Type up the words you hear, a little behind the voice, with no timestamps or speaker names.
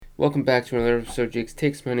Welcome back to another episode of Jake's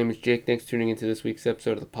Takes. My name is Jake. Thanks for tuning into this week's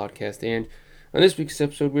episode of the podcast. And on this week's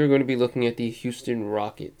episode, we're going to be looking at the Houston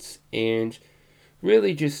Rockets and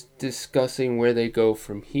really just discussing where they go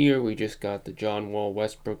from here. We just got the John Wall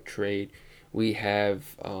Westbrook trade. We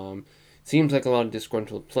have, seems like a lot of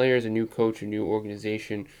disgruntled players, a new coach, a new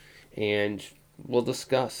organization, and we'll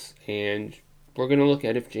discuss. And we're going to look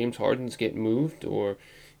at if James Harden's getting moved or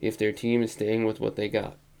if their team is staying with what they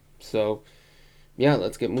got. So, yeah,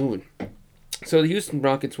 let's get moving. So the Houston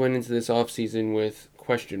Rockets went into this offseason with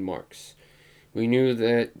question marks. We knew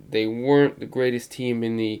that they weren't the greatest team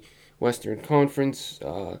in the Western Conference.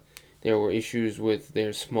 There were issues with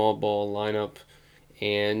their small ball lineup.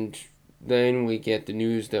 And then we get the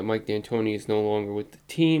news that Mike D'Antoni is no longer with the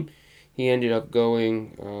team. He ended up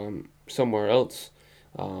going somewhere else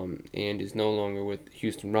and is no longer with the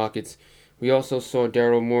Houston Rockets. We also saw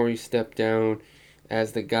Daryl Morey step down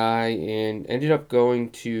as the guy and ended up going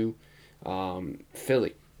to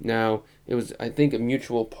Philly. Now, it was, I think, a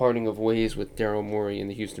mutual parting of ways with Daryl Morey and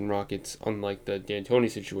the Houston Rockets, unlike the D'Antoni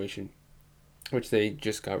situation, which they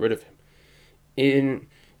just got rid of him. In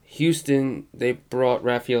Houston, they brought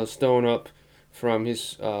Rafael Stone up from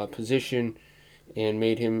his position and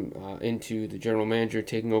made him into the general manager,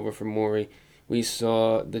 taking over from Morey. We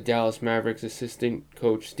saw the Dallas Mavericks assistant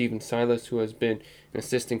coach, Stephen Silas, who has been an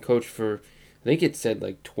assistant coach for, I think it said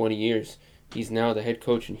like 20 years. He's now the head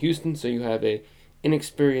coach in Houston, so you have a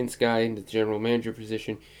inexperienced guy in the general manager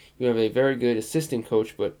position. You have a very good assistant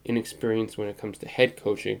coach, but inexperienced when it comes to head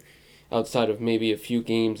coaching, outside of maybe a few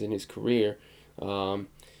games in his career.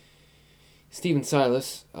 Stephen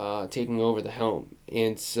Silas taking over the helm.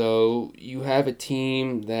 And so you have a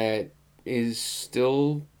team that is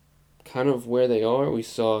still kind of where they are. We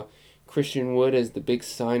saw Christian Wood as the big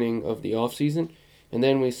signing of the offseason. And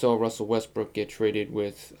then we saw Russell Westbrook get traded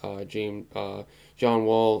with John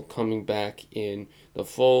Wall coming back in the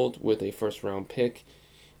fold with a first-round pick.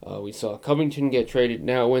 We saw Covington get traded.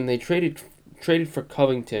 Now, when they traded for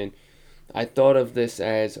Covington, I thought of this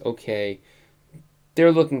as, okay,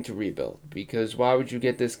 they're looking to rebuild. Because why would you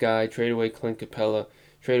get this guy, trade away Clint Capella,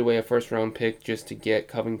 trade away a first-round pick just to get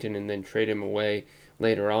Covington and then trade him away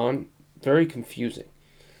later on? Very confusing.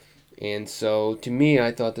 And so, to me,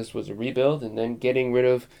 I thought this was a rebuild, and then getting rid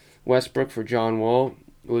of Westbrook for John Wall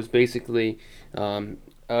was basically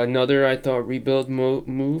another, I thought, rebuild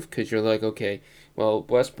move, because you're like, okay, well,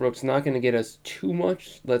 Westbrook's not going to get us too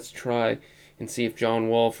much. Let's try and see if John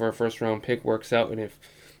Wall for a first-round pick works out, and if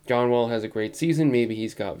John Wall has a great season, maybe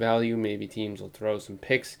he's got value, maybe teams will throw some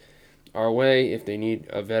picks our way if they need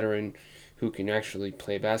a veteran who can actually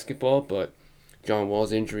play basketball, but John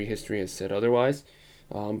Wall's injury history has said otherwise.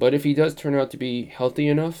 But if he does turn out to be healthy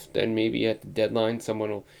enough, then maybe at the deadline someone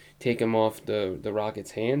will take him off the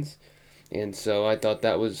Rockets' hands. And so I thought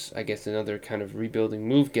that was, I guess, another kind of rebuilding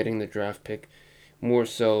move, getting the draft pick more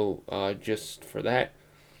so just for that.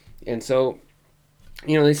 And so,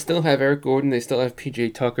 they still have Eric Gordon, they still have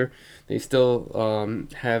PJ Tucker, they still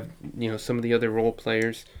have, some of the other role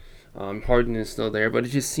players. Harden is still there, but it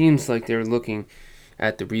just seems like they're looking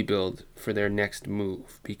at the rebuild for their next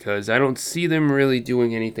move, because I don't see them really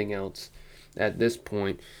doing anything else at this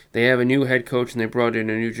point. They have a new head coach and they brought in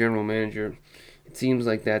a new general manager. It seems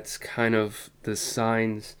like that's kind of the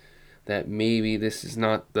signs that maybe this is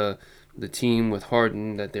not the team with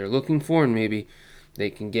Harden that they're looking for, and maybe they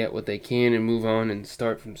can get what they can and move on and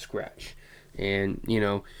start from scratch. And,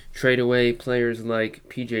 trade away players like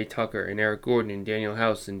PJ Tucker and Eric Gordon and Daniel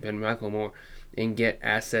House and Ben McLemore and get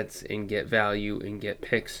assets and get value and get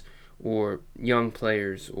picks or young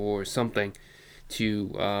players or something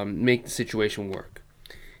to make the situation work.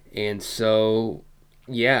 And so,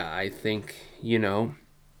 yeah, I think,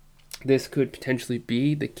 this could potentially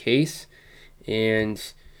be the case. And,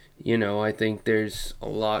 I think there's a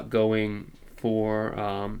lot going for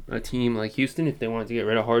a team like Houston if they wanted to get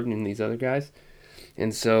rid of Harden and these other guys.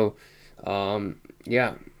 And so,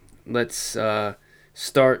 let's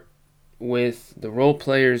start with the role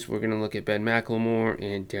players. We're going to look at Ben McLemore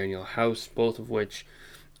and Daniel House, both of which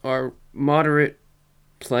are moderate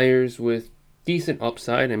players with decent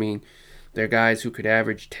upside. I mean, they're guys who could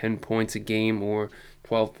average 10 points a game or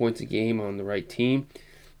 12 points a game on the right team.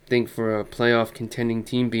 I think for a playoff contending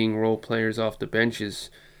team, being role players off the bench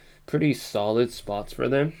is pretty solid spots for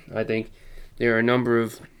them. I think there are a number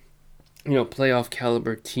of, playoff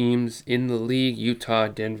caliber teams in the league: Utah,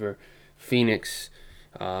 Denver, Phoenix,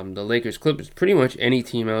 the Lakers, Clippers. Pretty much any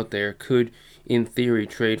team out there could, in theory,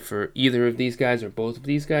 trade for either of these guys or both of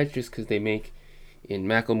these guys, just because they make, in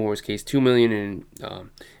McLemore's case, $2 million, and in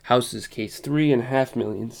House's case, $3.5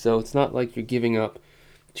 million. So it's not like you're giving up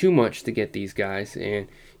too much to get these guys, and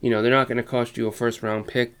they're not going to cost you a first round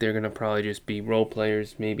pick. They're going to probably just be role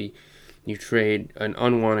players. Maybe you trade an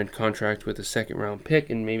unwanted contract with a second round pick,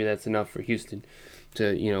 and maybe that's enough for Houston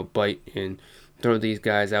to, bite and throw these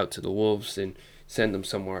guys out to the Wolves and send them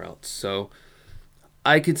somewhere else. So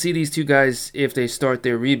I could see these two guys, if they start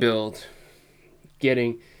their rebuild,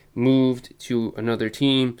 getting moved to another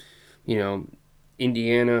team.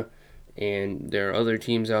 Indiana, and there are other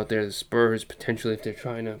teams out there, the Spurs, potentially, if they're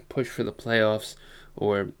trying to push for the playoffs,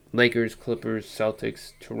 or Lakers, Clippers,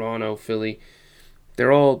 Celtics, Toronto, Philly.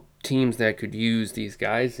 They're all teams that could use these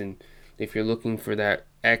guys, and if you're looking for that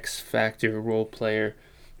X factor role player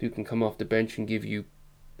who can come off the bench and give you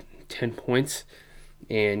 10 points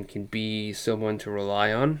and can be someone to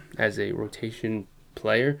rely on as a rotation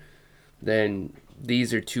player, then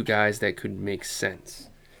these are two guys that could make sense.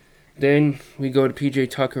 Then we go to PJ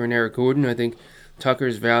Tucker and Eric Gordon. I think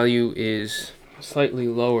Tucker's value is slightly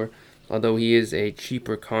lower, although he is a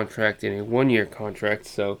cheaper contract in a one-year contract.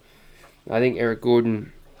 So I think Eric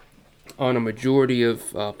Gordon on a majority of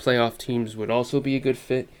playoff teams would also be a good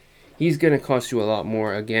fit. He's going to cost you a lot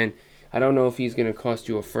more. Again, I don't know if he's going to cost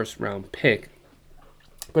you a first-round pick,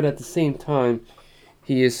 but at the same time,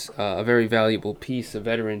 he is a very valuable piece, a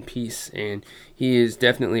veteran piece, and he is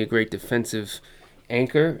definitely a great defensive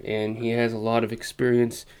anchor, and he has a lot of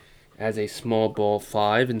experience as a small ball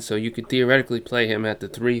 5, and so you could theoretically play him at the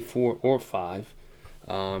 3, 4, or 5,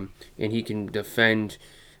 and he can defend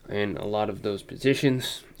in a lot of those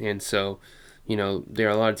positions. And so, there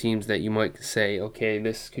are a lot of teams that you might say, okay,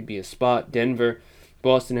 this could be a spot. Denver,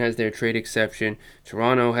 Boston has their trade exception.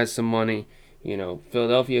 Toronto has some money.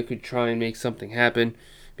 Philadelphia could try and make something happen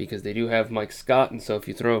because they do have Mike Scott, and so if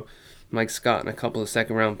you throw Mike Scott and a couple of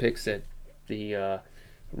second-round picks at the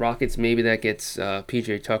Rockets, maybe that gets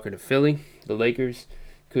PJ Tucker to Philly. The Lakers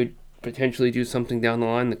could potentially do something down the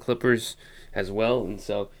line. The Clippers as well, and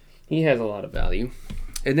so he has a lot of value.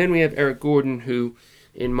 And then we have Eric Gordon, who,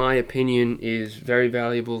 in my opinion, is very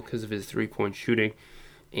valuable because of his three-point shooting.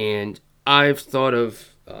 And I've thought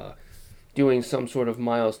of doing some sort of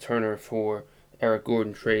Miles Turner for Eric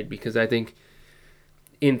Gordon trade because I think,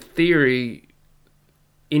 in theory,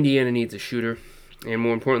 Indiana needs a shooter. And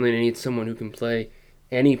more importantly, they need someone who can play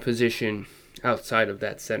any position outside of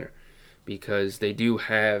that center because they do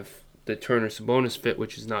have the Turner-Sabonis fit,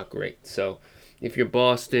 which is not great. So if you're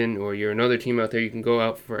Boston or you're another team out there, you can go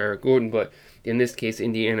out for Eric Gordon. But in this case,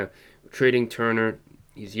 Indiana, trading Turner,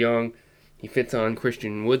 he's young. He fits on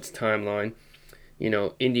Christian Wood's timeline.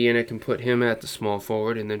 Indiana can put him at the small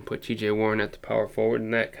forward and then put TJ Warren at the power forward,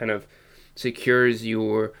 and that kind of secures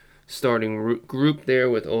your starting group there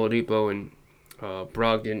with Oladipo and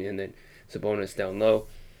Brogdon, and then Sabonis down low.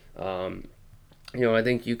 I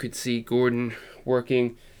think you could see Gordon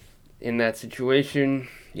working in that situation.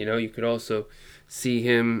 You could also see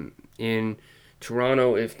him in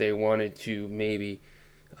Toronto if they wanted to maybe,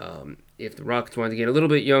 if the Rockets wanted to get a little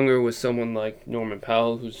bit younger with someone like Norman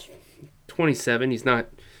Powell, who's 27. He's not,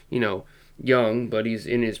 young, but he's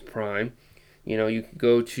in his prime. You could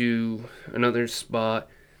go to another spot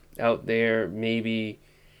out there, maybe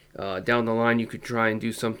down the line you could try and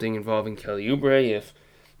do something involving Kelly Oubre if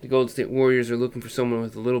the Golden State Warriors are looking for someone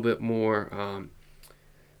with a little bit more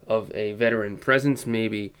of a veteran presence.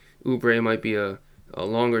 Maybe Oubre might be a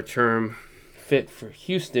longer-term fit for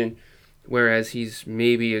Houston, whereas he's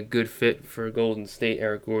maybe a good fit for Golden State,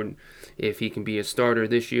 Eric Gordon, if he can be a starter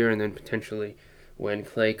this year and then potentially when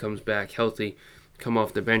Clay comes back healthy, come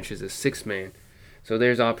off the bench as a sixth man. So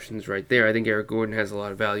there's options right there. I think Eric Gordon has a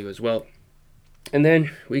lot of value as well. And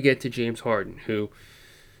then we get to James Harden, who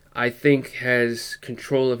I think has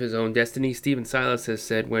control of his own destiny. Stephen Silas has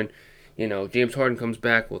said when, James Harden comes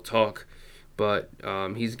back, we'll talk. But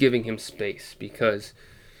he's giving him space because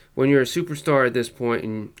when you're a superstar at this point,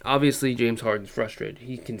 and obviously James Harden's frustrated.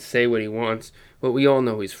 He can say what he wants, but we all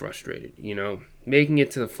know he's frustrated. Making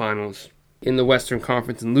it to the finals in the Western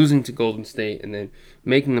Conference and losing to Golden State, and then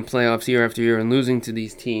making the playoffs year after year and losing to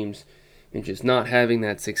these teams and just not having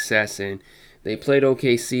that success. And they played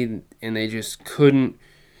OKC and they just couldn't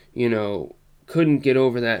get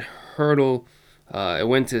over that hurdle. It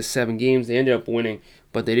went to 7 games. They ended up winning,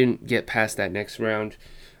 but they didn't get past that next round.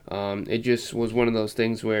 It just was one of those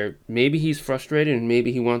things where maybe he's frustrated and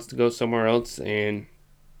maybe he wants to go somewhere else. And,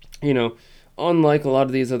 unlike a lot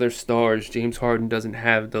of these other stars, James Harden doesn't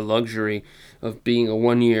have the luxury of being a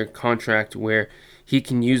one-year contract where he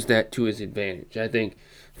can use that to his advantage. I think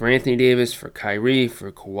for Anthony Davis, for Kyrie,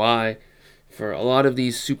 for Kawhi, for a lot of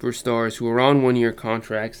these superstars who are on one-year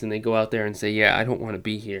contracts and they go out there and say, yeah, I don't want to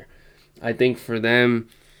be here. I think for them,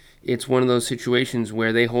 it's one of those situations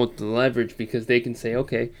where they hold the leverage because they can say,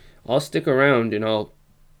 okay, I'll stick around and I'll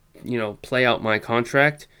play out my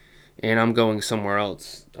contract, and I'm going somewhere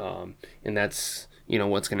else. And that's,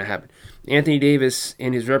 what's going to happen. Anthony Davis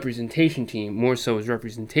and his representation team, more so his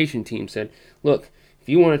representation team, said, look, if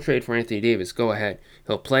you want to trade for Anthony Davis, go ahead.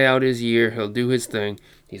 He'll play out his year. He'll do his thing.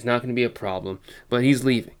 He's not going to be a problem, but he's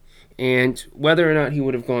leaving. And whether or not he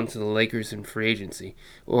would have gone to the Lakers in free agency,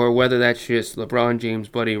 or whether that's just LeBron James'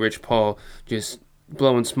 buddy Rich Paul just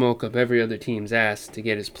blowing smoke up every other team's ass to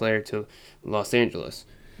get his player to Los Angeles,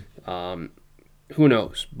 who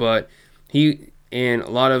knows? But he and a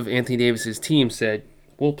lot of Anthony Davis's team said,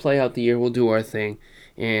 we'll play out the year, we'll do our thing,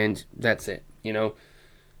 and that's it.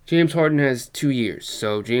 James Harden has 2 years,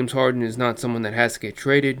 so James Harden is not someone that has to get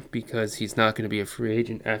traded because he's not going to be a free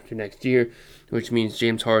agent after next year, which means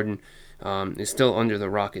James Harden is still under the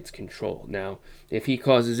Rockets' control. Now, if he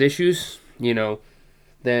causes issues,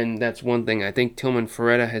 then that's one thing. I think Tillman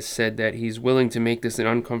Fertitta has said that he's willing to make this an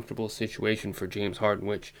uncomfortable situation for James Harden,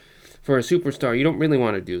 which, for a superstar, you don't really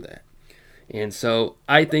want to do that. And so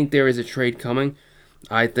I think there is a trade coming.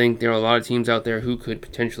 I think there are a lot of teams out there who could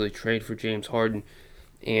potentially trade for James Harden,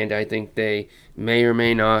 and I think they may or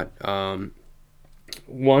may not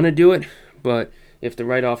want to do it, but if the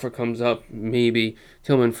right offer comes up, maybe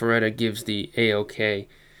Tillman Fertitta gives the A-OK,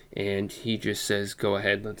 and he just says, go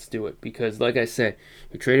ahead, let's do it. Because, like I said,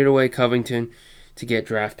 you traded away Covington to get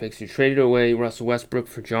draft picks. You traded away Russell Westbrook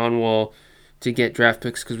for John Wall to get draft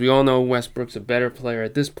picks, because we all know Westbrook's a better player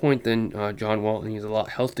at this point than John Wall, and he's a lot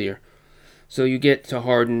healthier. So you get to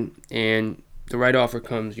Harden, and the right offer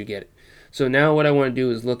comes, you get it. So now what I want to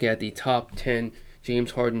do is look at the top 10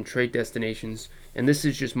 James Harden trade destinations, and this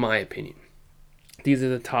is just my opinion. These are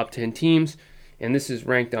the top 10 teams, and this is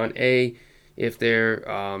ranked on A, if their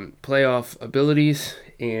playoff abilities,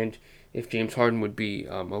 and if James Harden would be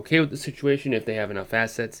okay with the situation, if they have enough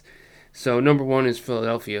assets. So number 1 is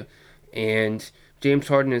Philadelphia, and James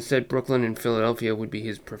Harden has said Brooklyn and Philadelphia would be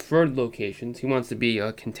his preferred locations. He wants to be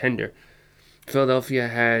a contender. Philadelphia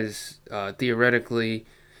has theoretically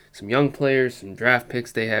some young players, some draft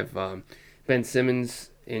picks. They have Ben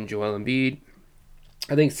Simmons and Joel Embiid.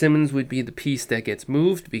 I think Simmons would be the piece that gets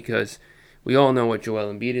moved because we all know what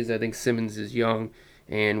Joel Embiid is. I think Simmons is young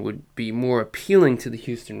and would be more appealing to the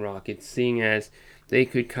Houston Rockets, seeing as they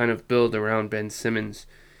could kind of build around Ben Simmons.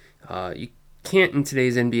 You can't in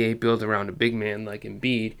today's NBA build around a big man like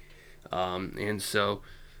Embiid, and so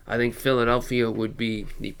I think Philadelphia would be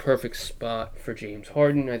the perfect spot for James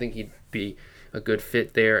Harden. I think he'd be a good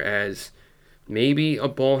fit there as maybe a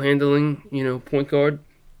ball handling, point guard.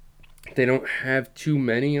 They don't have too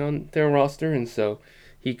many on their roster, and so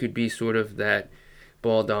he could be sort of that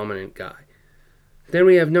ball dominant guy. Then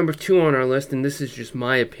we have number 2 on our list, and this is just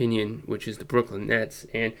my opinion, which is the Brooklyn Nets.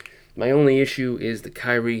 And my only issue is the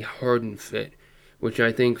Kyrie Harden fit, which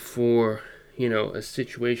I think for, a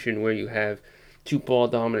situation where you have 2 ball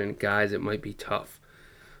dominant guys, it might be tough.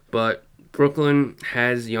 But Brooklyn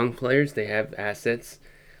has young players. They have assets.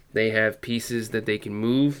 They have pieces that they can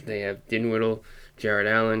move. They have Dinwiddie, Jarrett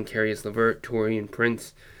Allen, Caris LeVert, Taurean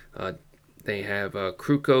Prince. They have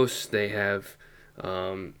Krukos. They have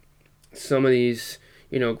some of these,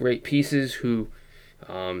 great pieces who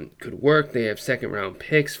could work. They have second-round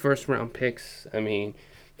picks, first-round picks. I mean,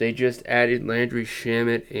 they just added Landry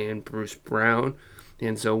Shamet and Bruce Brown.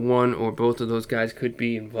 And so one or both of those guys could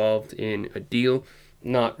be involved in a deal.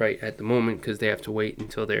 Not right at the moment because they have to wait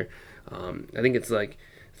until they're, I think it's like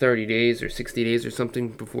 30 days or 60 days or something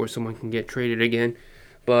before someone can get traded again.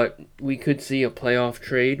 But we could see a playoff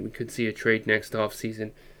trade. We could see a trade next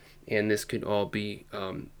offseason. And this could all be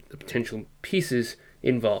the potential pieces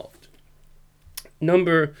involved.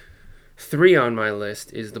 Number 3 on my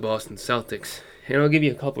list is the Boston Celtics. And I'll give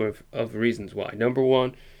you a couple of reasons why. Number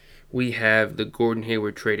 1, we have the Gordon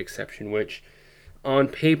Hayward trade exception, which on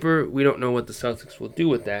paper, we don't know what the Celtics will do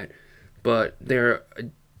with that, but there are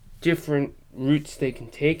different routes they can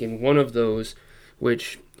take, and one of those,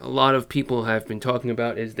 which a lot of people have been talking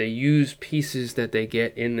about, is they use pieces that they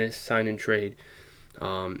get in this sign and trade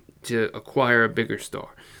to acquire a bigger star.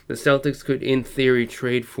 The Celtics could, in theory,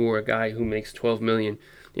 trade for a guy who makes $12 million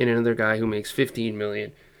and another guy who makes $15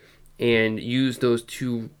 million, and use those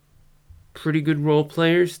 2 pretty good role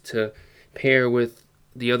players to pair with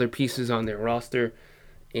the other pieces on their roster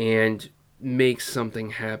and make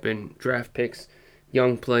something happen. Draft picks,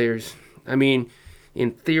 young players. I mean,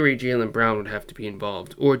 in theory, Jaylen Brown would have to be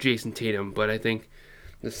involved, or Jason Tatum, but I think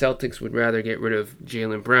the Celtics would rather get rid of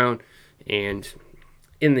Jaylen Brown, and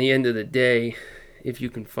in the end of the day, if you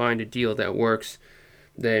can find a deal that works,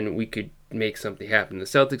 then we could make something happen. The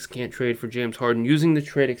Celtics can't trade for James Harden using the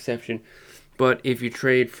trade exception, but if you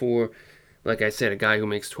trade for, like I said, a guy who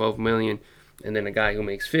makes $12 million and then a guy who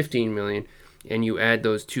makes $15 million, and you add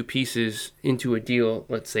those two pieces into a deal,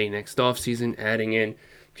 let's say next offseason, adding in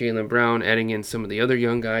Jaylen Brown, adding in some of the other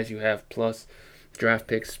young guys you have, plus draft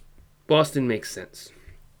picks, Boston makes sense.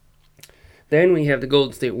 Then we have the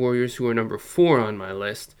Golden State Warriors, who are number 4 on my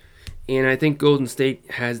list. And I think Golden State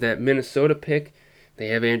has that Minnesota pick. They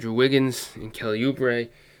have Andrew Wiggins and Kelly Oubre.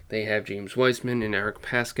 They have James Wiseman and Eric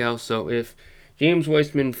Pascal. So if James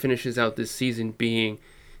Wiseman finishes out this season being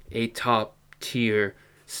a top-tier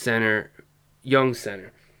center, young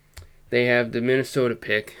center, they have the Minnesota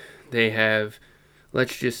pick. They have,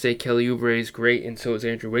 let's just say Kelly Oubre is great, and so is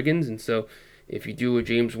Andrew Wiggins. And so if you do a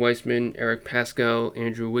James Wiseman, Eric Pascal,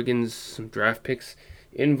 Andrew Wiggins, some draft picks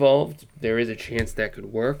involved, there is a chance that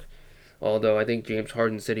could work. Although I think James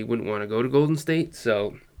Harden said he wouldn't want to go to Golden State,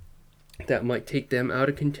 so that might take them out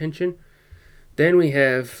of contention. Then we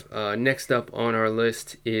have, next up on our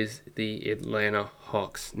list is the Atlanta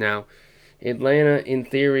Hawks. Now, Atlanta, in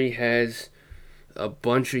theory, has a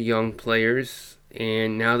bunch of young players,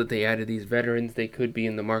 and now that they added these veterans, they could be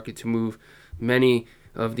in the market to move many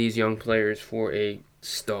of these young players for a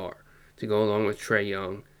star to go along with Trae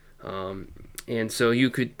Young. And so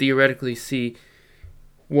you could theoretically see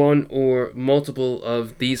one or multiple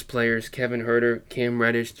of these players, Kevin Huerter, Cam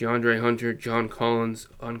Reddish, DeAndre Hunter, John Collins,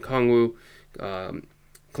 Okongwu,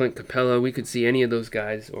 Clint Capella. We could see any of those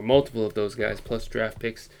guys or multiple of those guys plus draft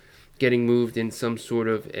picks getting moved in some sort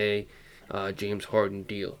of a James Harden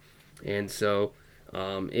deal. And so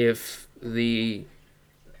if the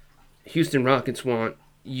Houston Rockets want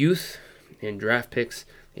youth and draft picks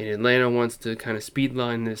and Atlanta wants to kind of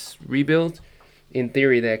speedline this rebuild, in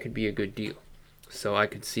theory that could be a good deal. So I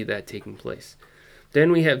could see that taking place.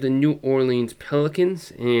 Then we have the New Orleans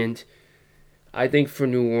Pelicans, and I think for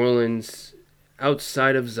New Orleans,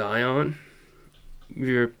 outside of Zion,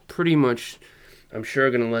 you're pretty much, I'm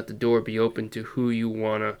sure, going to let the door be open to who you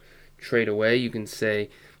want to trade away. You can say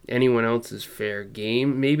anyone else is fair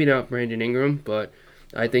game. Maybe not Brandon Ingram, but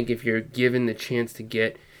I think if you're given the chance to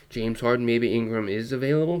get James Harden, maybe Ingram is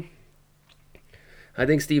available. I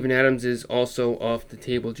think Steven Adams is also off the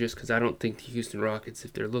table just because I don't think the Houston Rockets,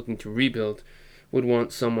 if they're looking to rebuild, would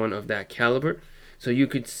want someone of that caliber. So you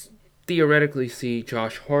could theoretically see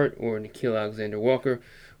Josh Hart or Nickeil Alexander-Walker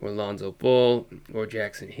or Lonzo Ball or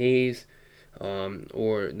Jackson Hayes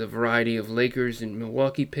or the variety of Lakers and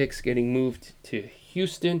Milwaukee picks getting moved to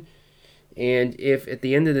Houston. And if at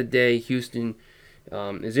the end of the day Houston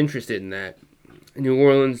is interested in that, New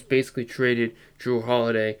Orleans basically traded Drew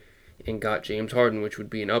Holiday and got James Harden, which would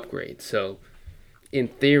be an upgrade. So, in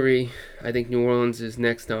theory, I think New Orleans is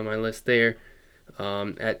next on my list there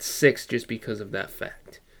at 6 just because of that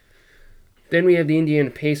fact. Then we have the Indiana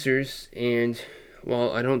Pacers, and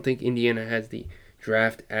while I don't think Indiana has the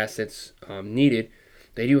draft assets needed,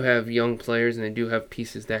 they do have young players and they do have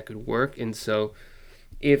pieces that could work. And so,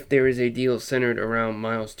 if there is a deal centered around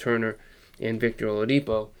Miles Turner and Victor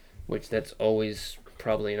Oladipo, which that's always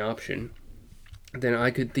probably an option, then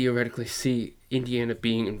I could theoretically see Indiana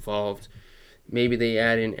being involved. Maybe they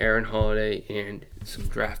add in Aaron Holiday and some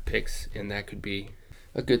draft picks, and that could be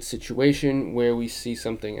a good situation where we see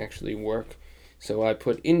something actually work. So I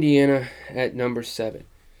put Indiana at number 7.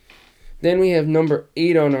 Then we have number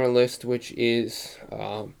 8 on our list, which is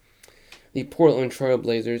the Portland Trail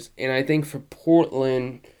Blazers. And I think for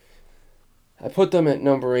Portland, I put them at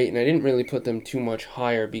number 8, and I didn't really put them too much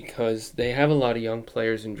higher because they have a lot of young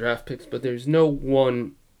players and draft picks, but there's no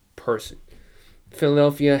one person.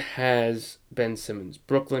 Philadelphia has Ben Simmons.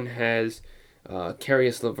 Brooklyn has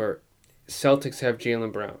Caris LeVert. Celtics have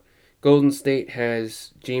Jaylen Brown. Golden State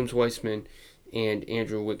has James Wiseman and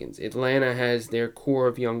Andrew Wiggins. Atlanta has their core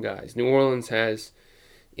of young guys. New Orleans has,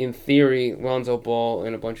 in theory, Lonzo Ball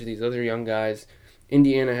and a bunch of these other young guys.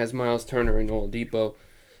 Indiana has Miles Turner and Oladipo.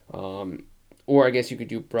 Or I guess you could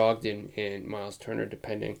do Brogdon and Miles Turner,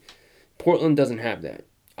 depending. Portland doesn't have that.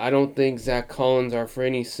 I don't think Zach Collins,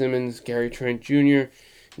 Arfreni Simmons, Gary Trent Jr.,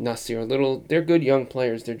 Nasir Little, they're good young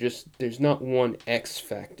players. There's not one X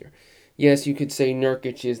factor. Yes, you could say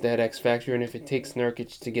Nurkic is that X factor, and if it takes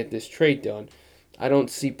Nurkic to get this trade done, I don't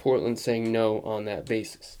see Portland saying no on that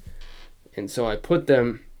basis. And so I put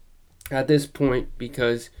them at this point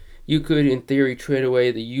because you could, in theory, trade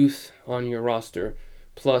away the youth on your roster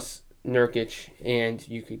plus Nurkic, and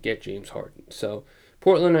you could get James Harden. So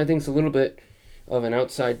Portland, I think, is a little bit of an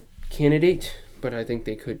outside candidate, but I think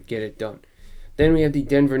they could get it done. Then we have the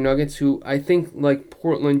Denver Nuggets, who I think, like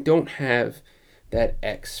Portland, don't have that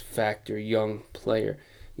X factor young player.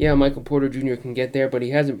 Yeah, Michael Porter Jr. can get there, but he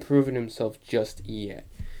hasn't proven himself just yet.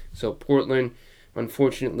 So Portland,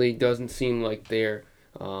 unfortunately, doesn't seem like they're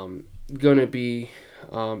going to be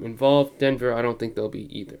involved. Denver, I don't think they'll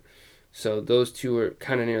be either. So those two are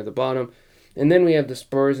kind of near the bottom. And then we have the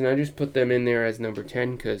Spurs, and I just put them in there as number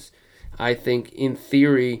 10 because I think, in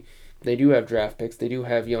theory, they do have draft picks. They do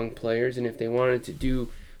have young players, and if they wanted to do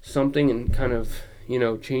something and kind of,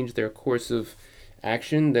 change their course of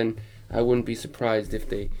action, then I wouldn't be surprised if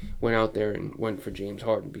they went out there and went for James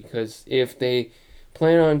Harden. Because if they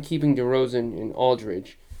plan on keeping DeRozan and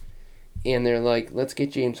Aldridge, and they're like, let's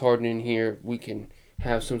get James Harden in here, we can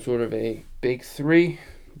have some sort of a big three,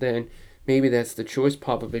 then maybe that's the choice.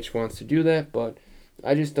 Popovich wants to do that, but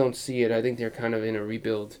I just don't see it. I think they're kind of in a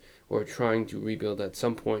rebuild or trying to rebuild at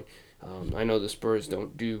some point. I know the Spurs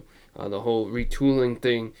don't do the whole retooling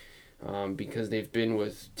thing because they've been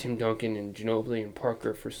with Tim Duncan and Ginobili and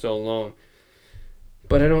Parker for so long.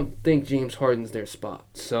 But I don't think James Harden's their spot.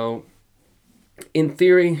 So, in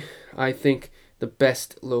theory, I think the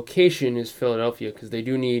best location is Philadelphia because they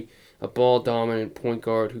do need a ball-dominant point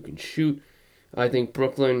guard who can shoot. I think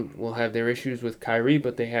Brooklyn will have their issues with Kyrie,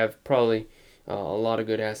 but they have probably a lot of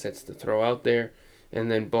good assets to throw out there. And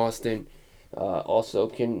then Boston also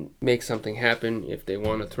can make something happen if they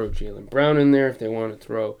want to throw Jaylen Brown in there, if they want to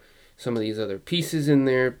throw some of these other pieces in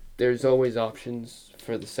there. There's always options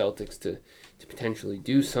for the Celtics to potentially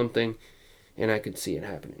do something, and I could see it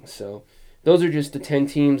happening. So those are just the 10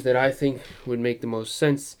 teams that I think would make the most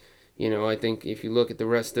sense. I think if you look at the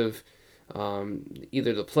rest of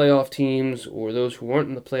either the playoff teams or those who aren't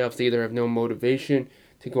in the playoffs, they either have no motivation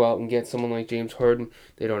to go out and get someone like James Harden,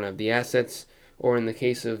 they don't have the assets, or in the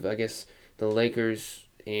case of, I guess, the Lakers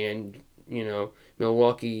and,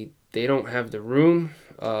 Milwaukee, they don't have the room,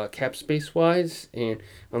 cap space-wise, and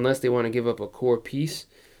unless they want to give up a core piece,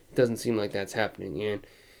 it doesn't seem like that's happening. And,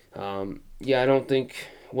 I don't think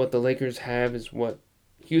what the Lakers have is what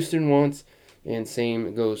Houston wants, and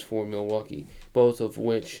same goes for Milwaukee, both of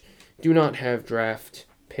which do not have draft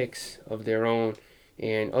picks of their own,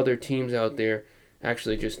 and other teams out there,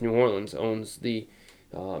 actually just New Orleans owns the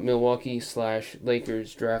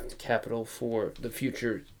Milwaukee/Lakers draft capital for the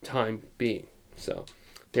future time being. So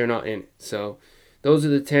they're not in it. So those are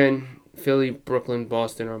the 10. Philly, Brooklyn,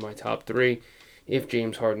 Boston are my top 3 if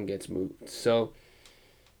James Harden gets moved. So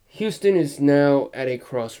Houston is now at a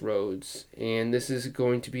crossroads, and this is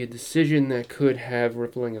going to be a decision that could have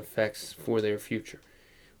rippling effects for their future.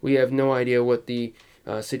 We have no idea what the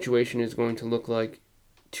situation is going to look like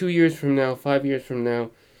 2 years from now, 5 years from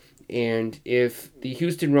now, and if the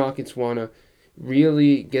Houston Rockets want to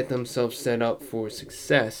really get themselves set up for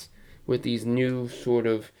success with these new sort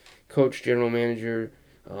of coach, general manager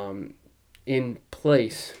in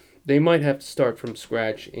place, they might have to start from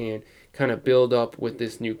scratch and kind of build up with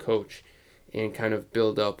this new coach and kind of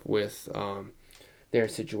build up with their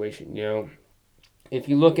situation. If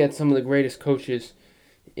you look at some of the greatest coaches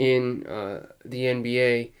in the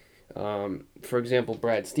NBA, for example,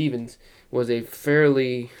 Brad Stevens was a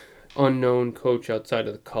fairly unknown coach outside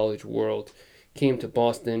of the college world, came to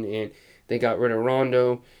Boston, and they got rid of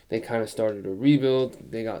Rondo. They kind of started a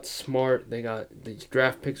rebuild. They got smart. They got these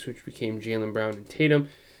draft picks, which became Jaylen Brown and Tatum.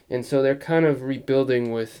 And so they're kind of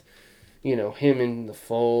rebuilding with, him in the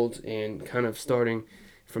fold and kind of starting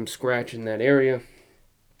from scratch in that area.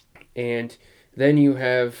 And then you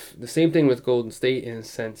have the same thing with Golden State in a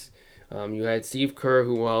sense. You had Steve Kerr,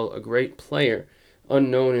 who, while a great player,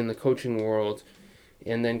 unknown in the coaching world,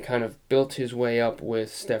 and then kind of built his way up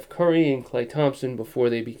with Steph Curry and Klay Thompson before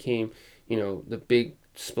they became, the big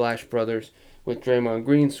Splash Brothers, with Draymond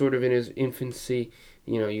Green sort of in his infancy.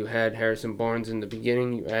 You had Harrison Barnes in the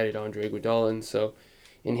beginning, you added Andre Iguodala, and so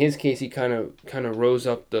in his case, he kind of rose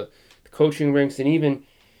up the coaching ranks, and even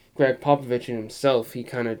Greg Popovich and himself, he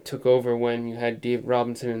kind of took over when you had Dave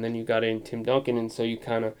Robinson, and then you got in Tim Duncan, and so you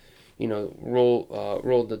kind of,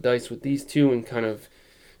 rolled the dice with these two and kind of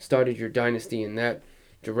started your dynasty in that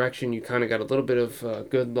direction. You kind of got a little bit of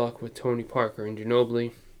good luck with Tony Parker and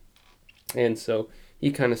Ginobili, and so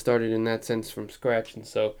he kind of started in that sense from scratch. And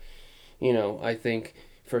so, I think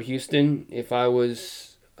for Houston, if I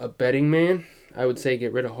was a betting man, I would say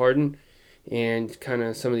get rid of Harden and kind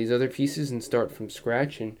of some of these other pieces and start from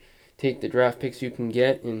scratch and take the draft picks you can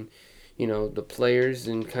get and, the players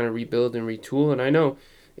and kind of rebuild and retool. And I know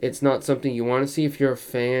it's not something you want to see if you're a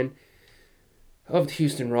fan of the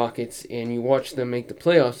Houston Rockets and you watch them make the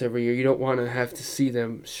playoffs every year. You don't want to have to see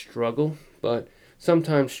them struggle, but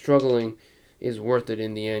sometimes struggling is worth it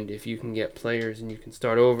in the end if you can get players and you can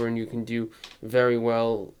start over and you can do very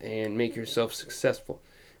well and make yourself successful.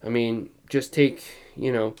 I mean, just take,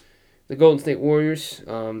 the Golden State Warriors,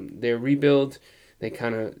 their rebuild, they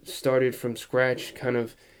kind of started from scratch, kind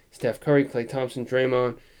of Steph Curry, Klay Thompson,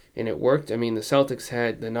 Draymond, and it worked. I mean, the Celtics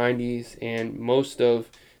had the 90s and most of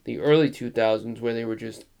the early 2000s where they were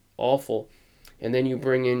just awful. And then you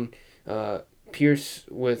bring in Pierce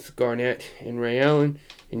with Garnett and Ray Allen,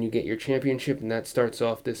 and you get your championship, and that starts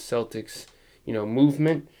off this Celtics,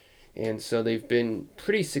 movement. And so they've been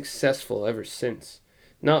pretty successful ever since.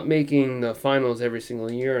 Not making the finals every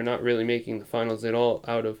single year, or not really making the finals at all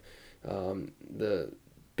out of the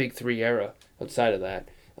Big Three era outside of that.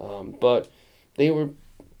 But they were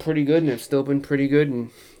pretty good and have still been pretty good.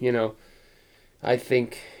 And, I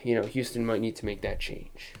think, Houston might need to make that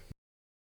change.